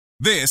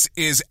This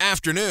is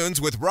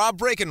Afternoons with Rob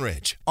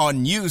Breckenridge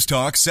on News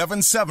Talk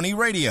 770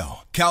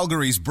 Radio,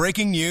 Calgary's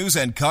breaking news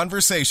and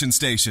conversation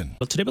station.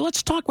 But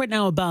let's talk right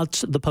now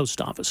about the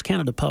post office,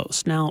 Canada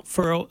Post. Now,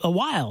 for a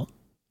while,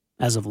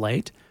 as of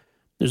late,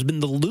 there's been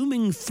the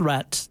looming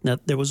threat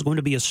that there was going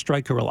to be a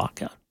strike or a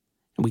lockout.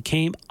 And we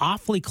came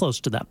awfully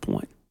close to that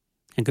point.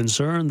 And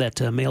concerned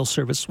that mail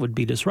service would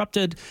be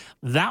disrupted,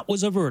 that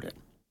was averted.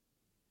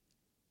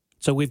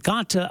 So we've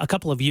got a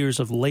couple of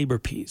years of labor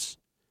peace.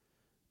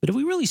 But have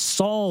we really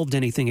solved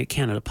anything at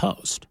Canada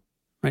Post?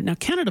 Right now,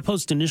 Canada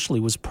Post initially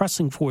was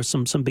pressing for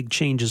some big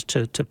changes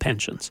to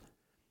pensions.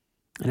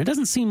 And it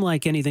doesn't seem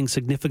like anything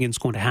significant is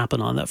going to happen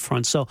on that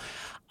front. So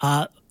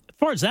as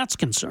far as that's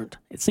concerned,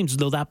 it seems as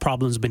though that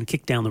problem's been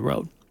kicked down the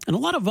road. And a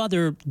lot of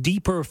other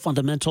deeper,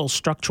 fundamental,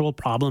 structural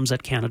problems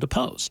at Canada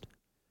Post.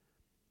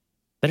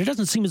 But it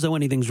doesn't seem as though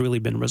anything's really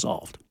been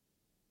resolved.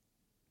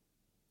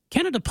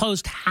 Canada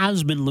Post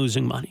has been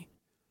losing money.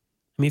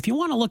 I mean, if you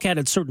want to look at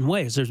it certain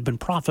ways, there's been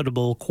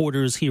profitable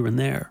quarters here and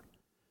there.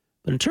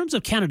 But in terms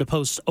of Canada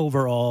Post's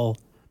overall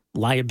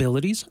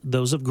liabilities,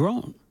 those have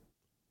grown.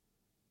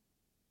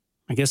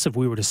 I guess if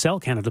we were to sell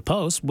Canada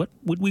Post, what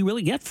would we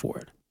really get for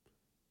it?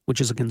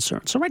 Which is a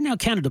concern. So right now,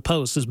 Canada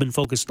Post has been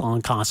focused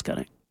on cost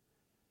cutting,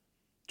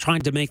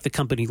 trying to make the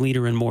company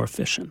leaner and more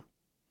efficient.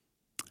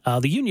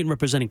 The union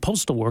representing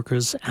postal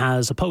workers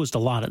has opposed a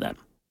lot of that.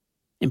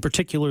 In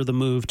particular, the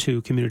move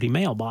to community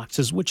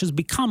mailboxes, which has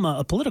become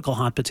a political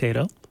hot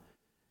potato.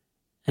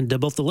 And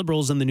both the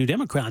Liberals and the New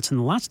Democrats in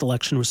the last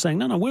election were saying,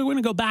 no, we're going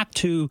to go back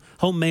to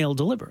home mail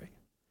delivery.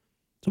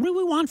 So what do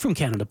we want from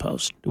Canada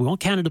Post? Do we want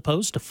Canada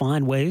Post to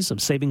find ways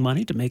of saving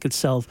money to make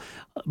itself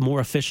more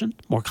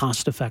efficient, more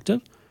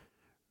cost-effective?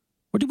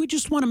 Or do we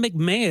just want to make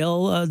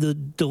mail, the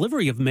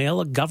delivery of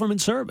mail, a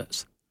government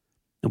service?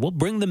 And we'll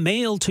bring the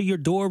mail to your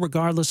door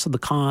regardless of the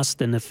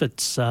cost. And if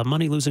it's a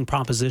money-losing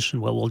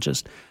proposition, well, we'll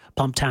just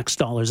pump tax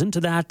dollars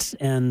into that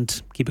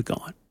and keep it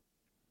going.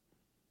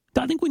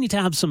 I think we need to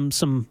have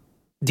some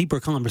deeper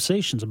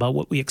conversations about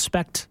what we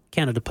expect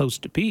Canada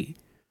Post to be.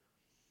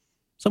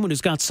 Someone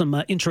who's got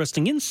some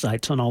interesting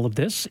insights on all of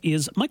this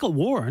is Michael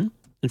Warren.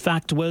 In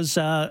fact, was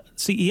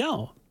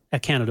CEO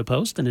at Canada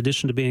Post, in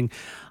addition to being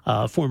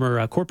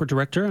former corporate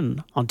director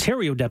and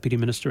Ontario deputy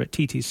minister at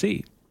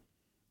TTC.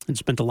 And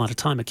spent a lot of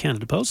time at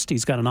Canada Post.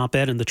 He's got an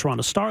op-ed in the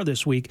Toronto Star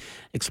this week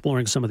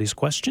exploring some of these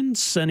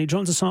questions. And he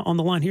joins us on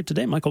the line here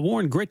today. Michael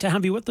Warren, great to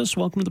have you with us.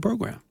 Welcome to the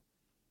program.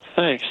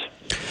 Thanks.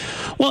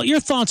 Well, your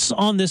thoughts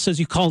on this, as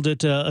you called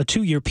it, a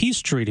 2-year peace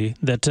treaty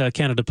that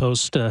Canada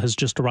Post has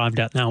just arrived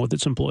at now with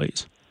its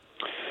employees?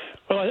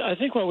 Well, I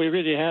think what we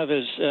really have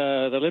is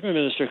the Labour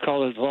Minister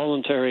called it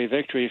voluntary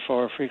victory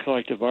for free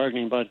collective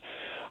bargaining, but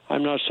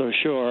I'm not so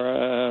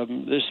sure.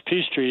 This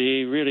peace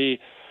treaty really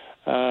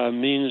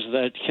means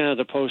that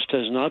Canada Post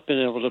has not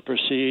been able to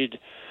proceed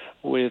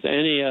with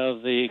any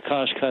of the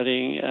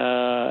cost-cutting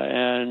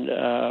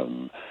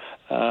and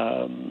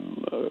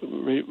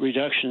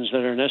reductions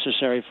that are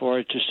necessary for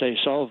it to stay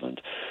solvent.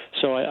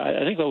 So I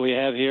think what we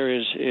have here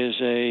is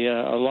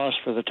a loss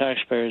for the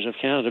taxpayers of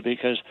Canada,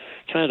 because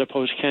Canada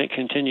Post can't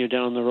continue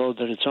down the road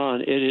that it's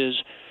on. It is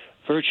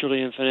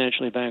virtually and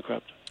financially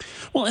bankrupt.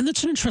 Well, and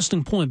that's an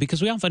interesting point,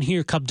 because we often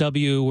hear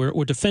CUPW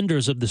or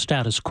defenders of the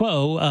status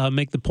quo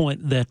make the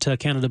point that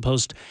Canada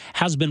Post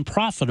has been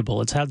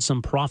profitable. It's had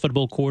some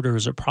profitable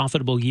quarters or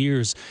profitable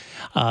years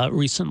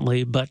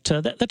recently, but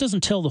that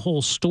doesn't tell the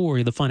whole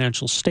story, the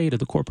financial state of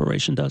the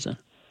corporation, does it?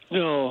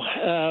 No.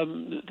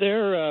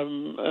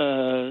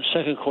 Their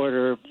second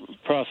quarter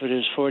profit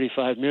is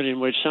 $45 million,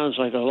 which sounds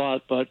like a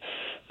lot, but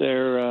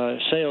their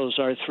sales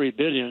are $3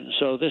 billion.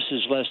 So this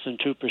is less than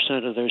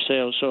 2% of their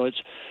sales. So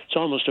it's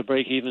almost a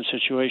break-even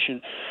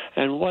situation.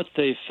 And what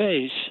they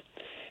face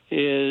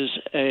is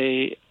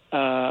a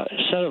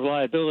set of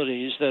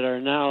liabilities that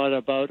are now at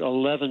about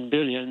 $11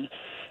 billion,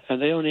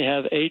 and they only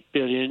have $8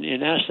 billion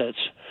in assets.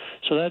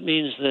 So that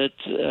means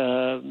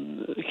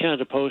that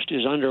Canada Post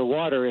is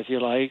underwater, if you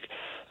like,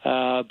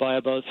 by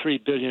about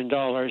 $3 billion, and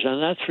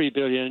that $3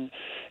 billion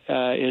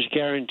is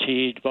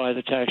guaranteed by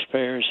the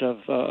taxpayers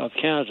of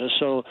Canada.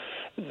 So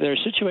their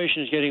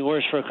situation is getting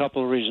worse for a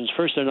couple of reasons.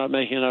 First, they're not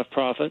making enough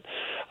profit,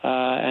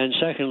 and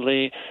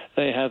secondly,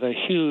 they have a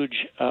huge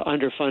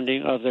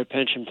underfunding of their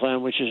pension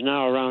plan, which is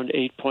now around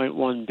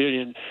 $8.1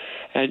 billion,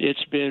 and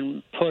it's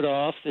been put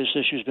off. This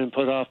issue's been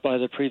put off by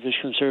the previous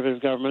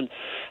Conservative government,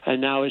 and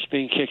now it's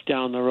being kicked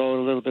down the road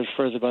a little bit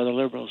further by the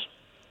Liberals.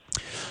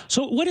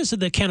 So what is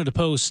it that Canada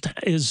Post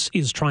is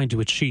trying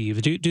to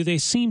achieve? Do they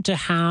seem to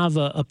have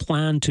a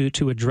plan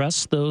to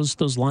address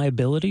those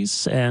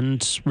liabilities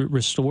and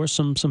restore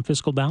some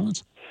fiscal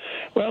balance?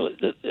 Well,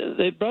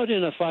 they brought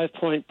in a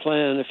 5-point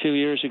plan a few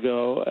years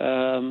ago,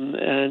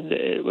 and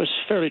it was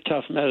fairly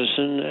tough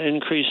medicine.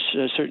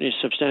 Certainly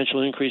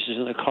substantial increases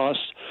in the cost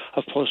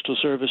of postal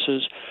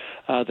services.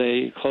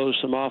 They closed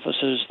some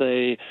offices.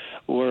 They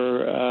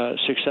were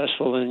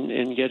successful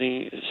in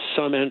getting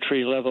some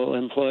entry-level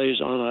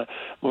employees on a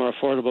more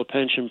affordable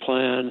pension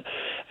plan.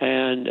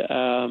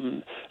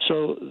 And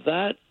so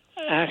that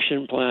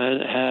action plan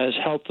has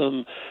helped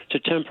them to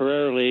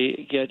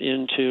temporarily get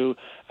into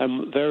a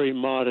very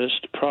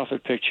modest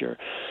profit picture.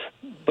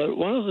 But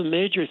one of the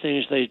major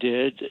things they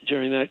did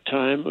during that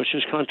time, which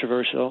was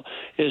controversial,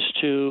 is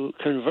to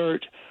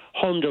convert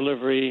home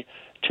delivery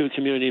to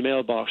community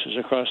mailboxes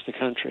across the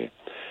country.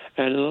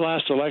 And in the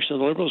last election,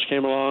 the Liberals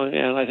came along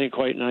and I think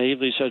quite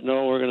naively said,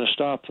 no, we're going to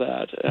stop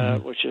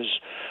that, which is,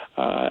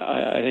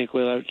 I think,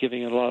 without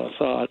giving it a lot of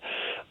thought.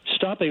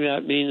 Stopping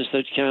that means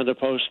that Canada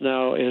Post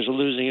now is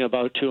losing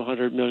about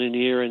 $200 million a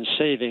year in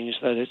savings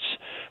that it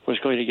was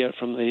going to get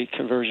from the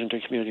conversion to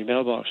community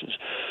mailboxes.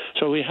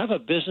 So we have a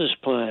business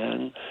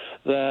plan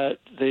that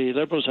the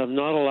Liberals have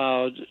not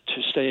allowed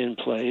to stay in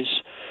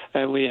place,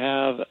 and we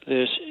have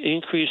this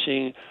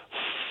increasing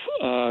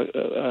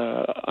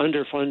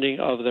underfunding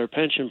of their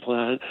pension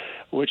plan,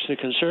 which the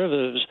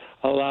Conservatives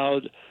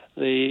allowed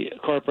the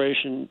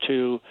corporation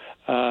to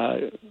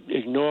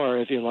ignore,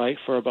 if you like,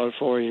 for about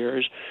 4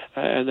 years,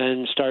 and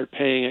then start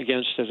paying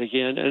against it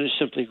again, and it's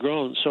simply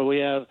grown. So we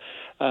have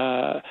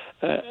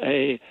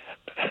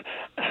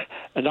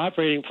an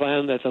operating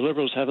plan that the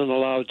Liberals haven't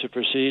allowed to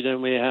proceed,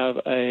 and we have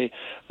a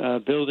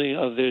building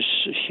of this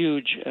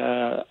huge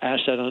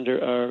asset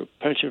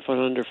pension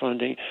fund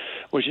underfunding,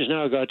 which has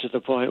now got to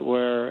the point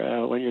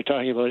where when you're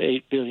talking about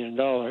 $8 billion,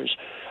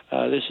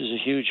 this is a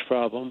huge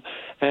problem.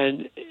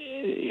 And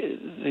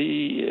the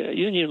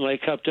union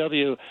like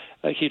CUPW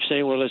keeps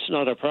saying, well, it's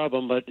not a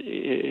problem, but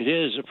it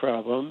is a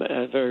problem,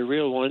 a very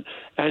real one,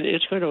 and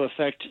it's going to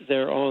affect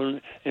their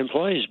own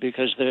employees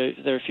because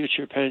their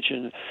future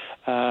pension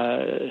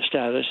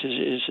status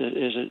is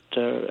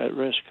at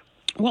risk.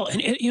 Well,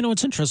 and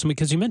it's interesting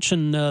because you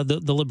mentioned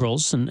the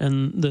Liberals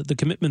and the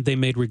commitment they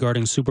made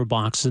regarding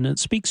Superbox, and it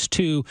speaks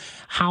to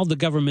how the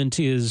government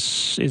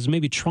is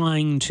maybe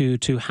trying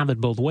to have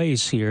it both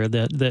ways here,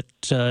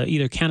 that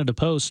either Canada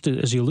Post,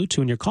 as you allude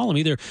to in your column,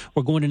 either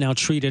we're going to now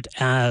treat it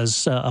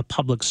as a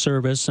public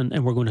service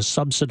and we're going to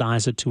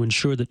subsidize it to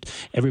ensure that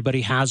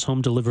everybody has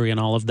home delivery and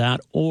all of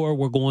that, or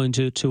we're going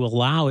to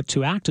allow it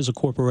to act as a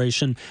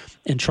corporation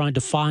and trying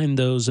to find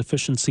those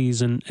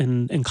efficiencies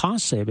and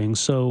cost savings.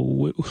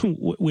 So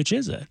which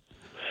is it?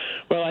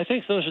 Well, I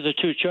think those are the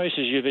two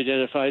choices you've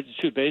identified, the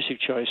two basic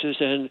choices,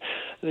 and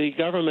the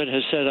government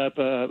has set up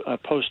a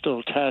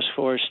postal task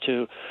force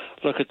to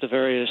look at the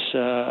various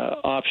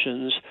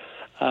options.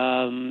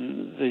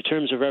 The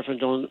terms of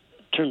reference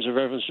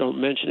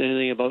don't mention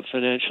anything about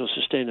financial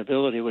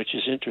sustainability, which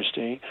is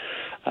interesting.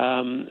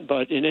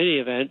 But in any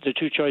event, the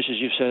two choices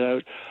you've set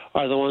out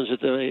are the ones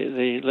that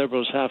the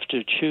Liberals have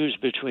to choose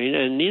between,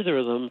 and neither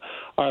of them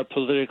are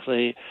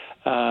politically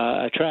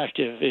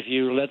attractive. If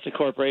you let the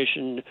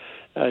corporation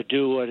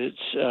do what it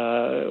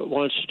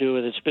wants to do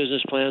with its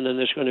business plan, then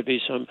there's going to be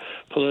some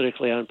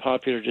politically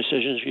unpopular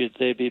decisions.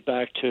 They'd be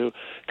back to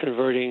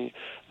converting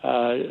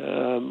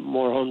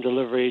more home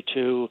delivery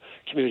to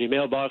community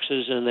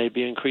mailboxes, and they'd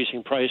be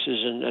increasing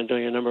prices and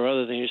doing a number of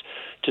other things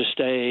to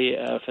stay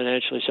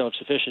financially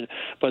self-sufficient.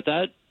 But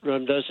that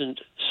doesn't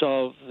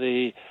solve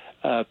the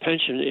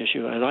pension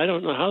issue, and I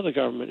don't know how the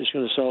government is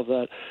going to solve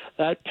that.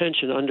 That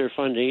pension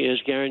underfunding is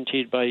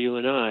guaranteed by you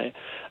and I,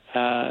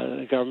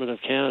 the government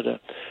of Canada.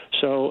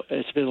 So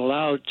it's been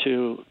allowed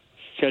to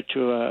get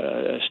to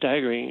a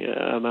staggering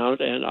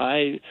amount, and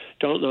I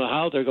don't know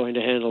how they're going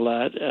to handle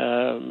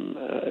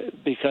that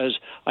because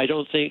I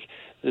don't think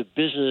the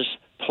business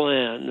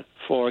plan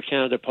for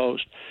Canada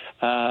Post,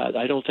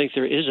 I don't think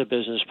there is a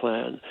business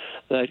plan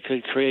that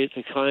could create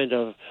the kind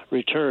of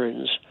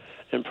returns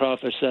and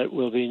profits that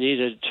will be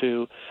needed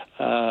to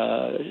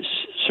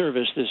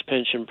service this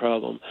pension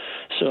problem.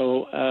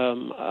 So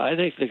I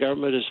think the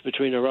government is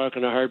between a rock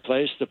and a hard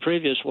place. The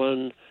previous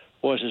one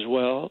was as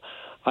well.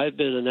 I've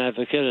been an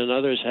advocate, and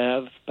others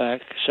have,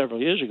 back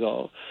several years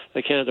ago,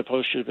 that Canada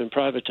Post should have been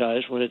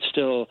privatized when it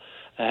still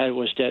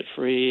was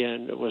debt-free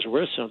and was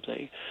worth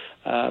something.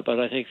 But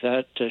I think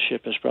that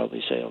ship has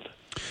probably sailed.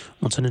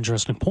 Well, that's an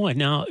interesting point.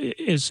 Now,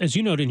 as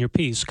you note in your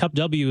piece,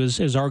 CUPW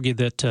has argued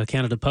that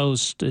Canada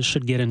Post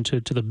should get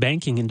into the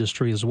banking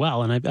industry as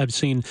well, and I've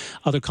seen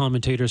other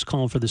commentators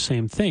call for the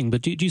same thing.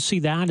 But do you see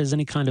that as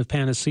any kind of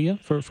panacea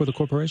for the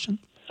corporation?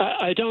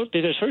 I don't,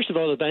 because first of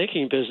all, the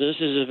banking business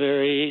is a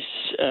very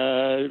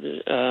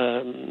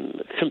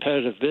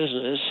competitive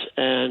business,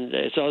 and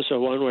it's also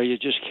one where you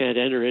just can't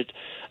enter it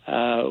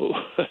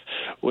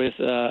with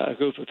a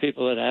group of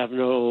people that have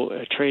no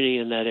training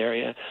in that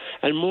area.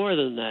 And more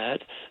than that,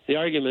 the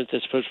argument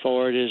that's put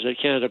forward is that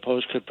Canada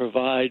Post could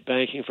provide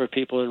banking for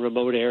people in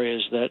remote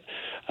areas that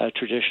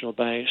traditional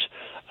banks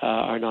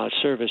are not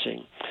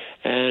servicing.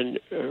 And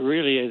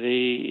really,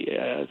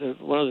 the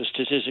one of the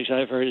statistics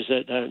I've heard is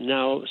that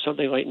now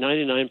something like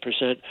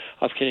 99%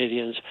 of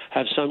Canadians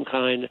have some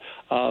kind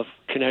of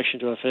connection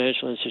to a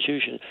financial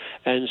institution.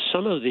 And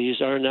some of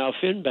these are now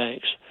fin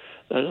banks,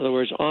 in other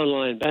words,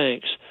 online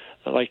banks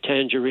like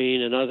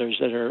Tangerine and others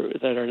that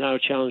are now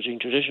challenging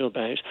traditional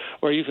banks,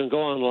 where you can go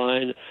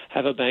online,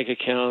 have a bank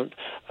account,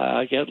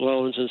 get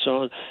loans and so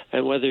on,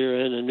 and whether you're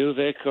in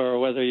Inuvik or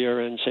whether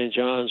you're in St.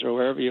 John's or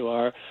wherever you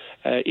are,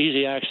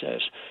 easy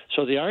access.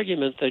 So the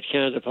argument that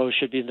Canada Post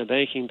should be in the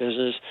banking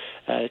business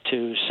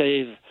to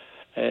save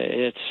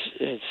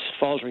its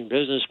faltering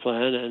business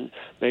plan and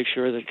make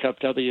sure that Cup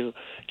W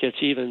gets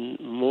even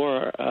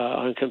more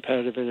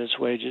uncompetitive in its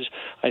wages,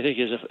 I think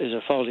is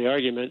a faulty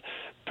argument,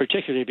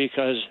 particularly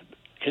because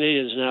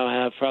Canadians now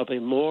have probably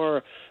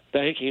more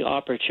banking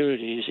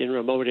opportunities in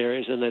remote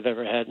areas than they've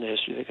ever had in the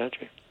history of the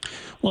country.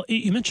 Well,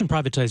 you mentioned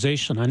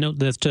privatization. I know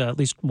that at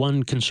least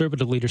one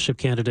Conservative leadership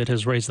candidate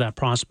has raised that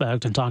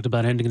prospect and talked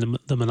about ending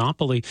the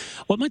monopoly.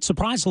 What might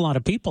surprise a lot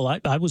of people,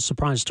 I was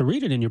surprised to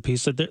read it in your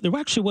piece, that there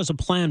actually was a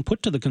plan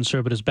put to the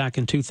Conservatives back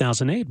in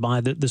 2008 by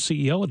the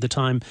CEO at the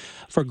time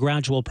for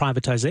gradual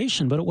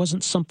privatization, but it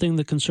wasn't something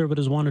the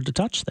Conservatives wanted to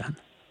touch then.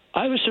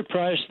 I was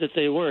surprised that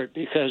they weren't,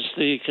 because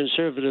the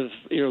Conservative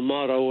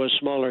motto was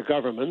smaller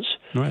governments.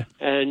 Right.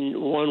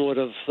 And one would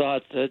have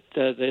thought that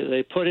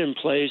they put in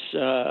place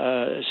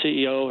a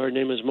CEO, her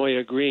name is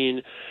Moya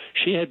Greene.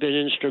 She had been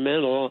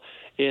instrumental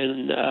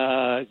in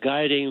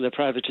guiding the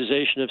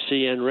privatization of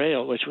CN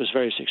Rail, which was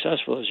very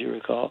successful, as you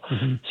recall.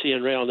 Mm-hmm.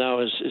 CN Rail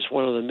now is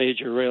one of the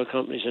major rail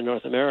companies in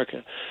North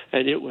America,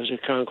 and it was a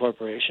crown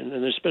corporation.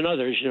 And there's been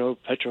others,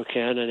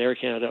 Petro-Can and Air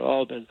Canada,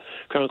 all been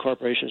crown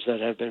corporations that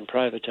have been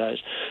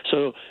privatized.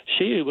 So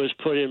she was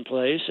put in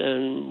place,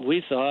 and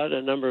we thought,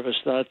 a number of us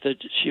thought, that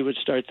she would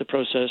start the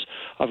process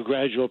of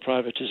gradual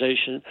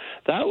privatization.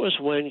 That was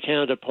when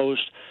Canada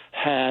Post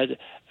had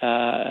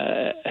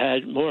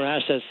more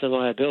assets than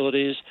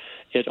liabilities.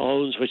 It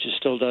owns, which it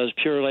still does,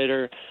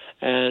 Purolator,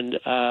 and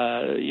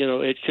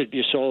it could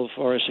be sold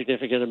for a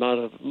significant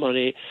amount of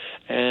money.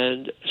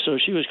 And so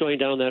she was going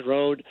down that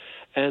road,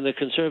 and the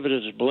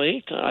Conservatives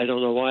blinked. I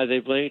don't know why they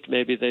blinked.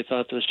 Maybe they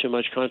thought there was too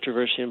much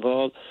controversy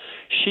involved.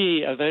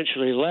 She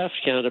eventually left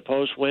Canada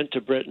Post, went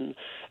to Britain,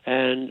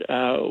 and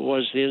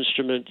was the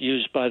instrument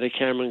used by the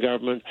Cameron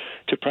government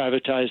to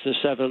privatize the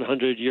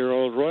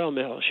 700-year-old Royal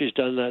Mail. She's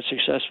done that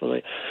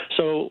successfully.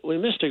 So we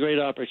missed a great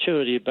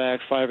opportunity back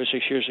 5 or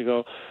 6 years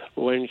ago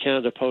when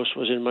Canada Post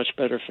was in much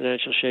better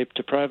financial shape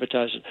to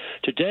privatize it.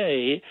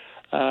 Today,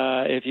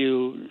 if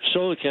you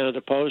sold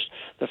Canada Post,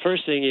 the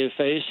first thing you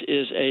face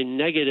is a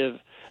negative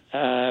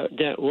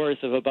net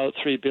worth of about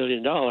 $3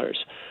 billion.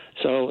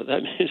 So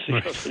that means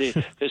the company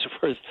is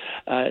worth.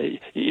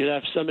 You'd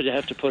have somebody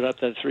have to put up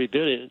that $3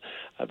 billion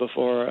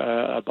before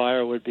a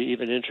buyer would be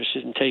even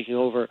interested in taking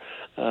over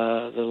the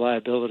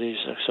liabilities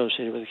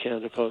associated with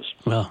Canada Post.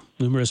 Well,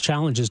 numerous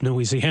challenges,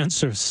 no easy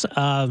answers.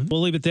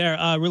 We'll leave it there.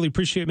 I really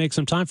appreciate you making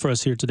some time for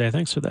us here today.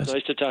 Thanks for this.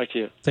 Nice to talk to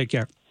you. Take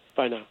care.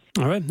 Bye now.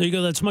 All right, there you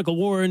go. That's Michael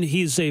Warren.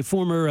 He's a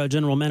former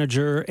general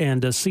manager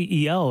and a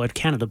CEO at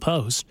Canada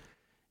Post.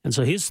 And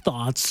so his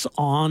thoughts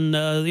on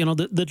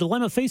the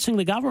dilemma facing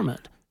the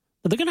government.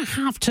 They're going to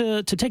have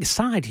to take a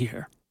side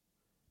here,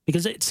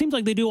 because it seems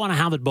like they do want to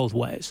have it both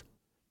ways.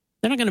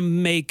 They're not going to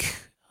make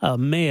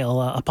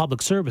mail a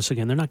public service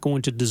again. They're not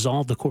going to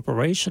dissolve the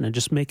corporation and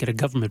just make it a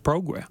government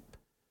program.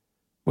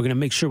 We're going to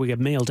make sure we get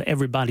mail to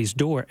everybody's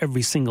door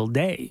every single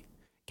day.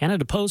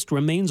 Canada Post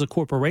remains a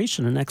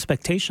corporation, an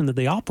expectation that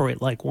they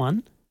operate like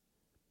one,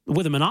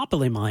 with a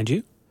monopoly, mind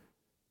you.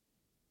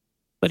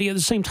 But at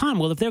the same time,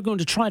 well, if they're going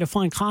to try to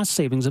find cost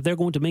savings, if they're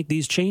going to make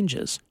these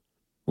changes,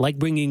 like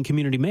bringing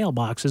community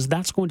mailboxes,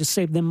 that's going to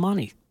save them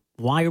money.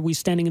 Why are we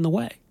standing in the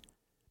way?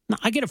 Now,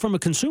 I get it from a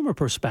consumer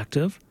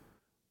perspective.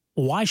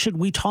 Why should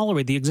we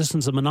tolerate the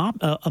existence of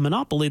a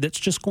monopoly that's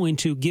just going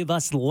to give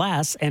us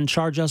less and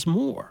charge us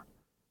more?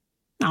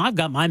 Now, I've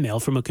got my mail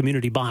from a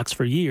community box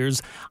for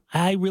years.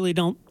 I really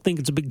don't think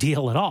it's a big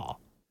deal at all.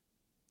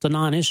 It's a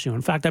non-issue.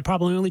 In fact, I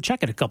probably only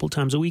check it a couple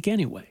times a week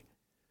anyway.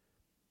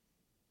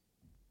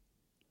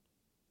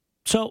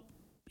 So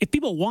if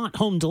people want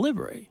home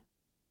delivery,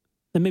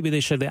 then maybe they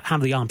should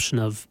have the option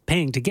of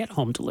paying to get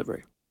home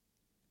delivery.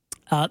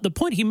 The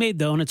point he made,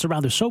 though, and it's a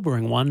rather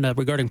sobering one,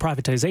 regarding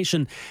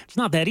privatization, it's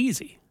not that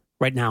easy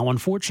right now,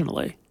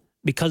 unfortunately,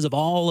 because of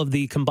all of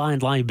the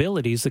combined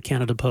liabilities that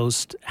Canada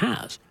Post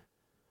has.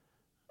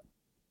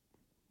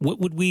 What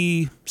would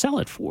we sell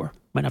it for?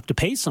 Might have to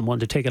pay someone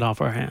to take it off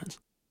our hands.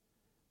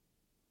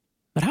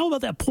 But how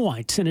about that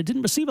point? And it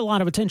didn't receive a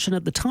lot of attention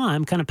at the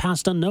time, kind of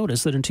passed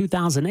unnoticed, that in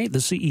 2008, the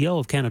CEO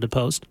of Canada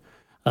Post,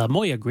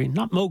 Moya Greene,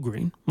 not Mo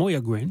Greene,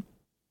 Moya Greene,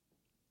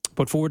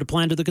 put forward a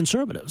plan to the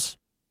Conservatives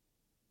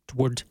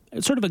toward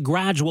sort of a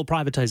gradual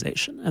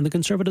privatization, and the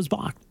Conservatives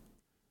balked,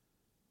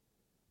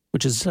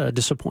 which is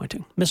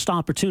disappointing. Missed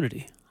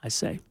opportunity, I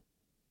say.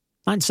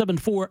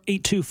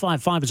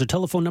 974-8255 is our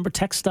telephone number.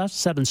 Text us,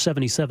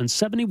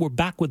 770-770. We're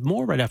back with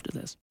more right after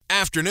this.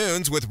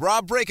 Afternoons with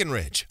Rob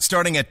Breckenridge,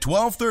 starting at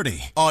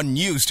 12:30 on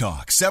News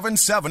Talk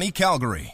 770 Calgary.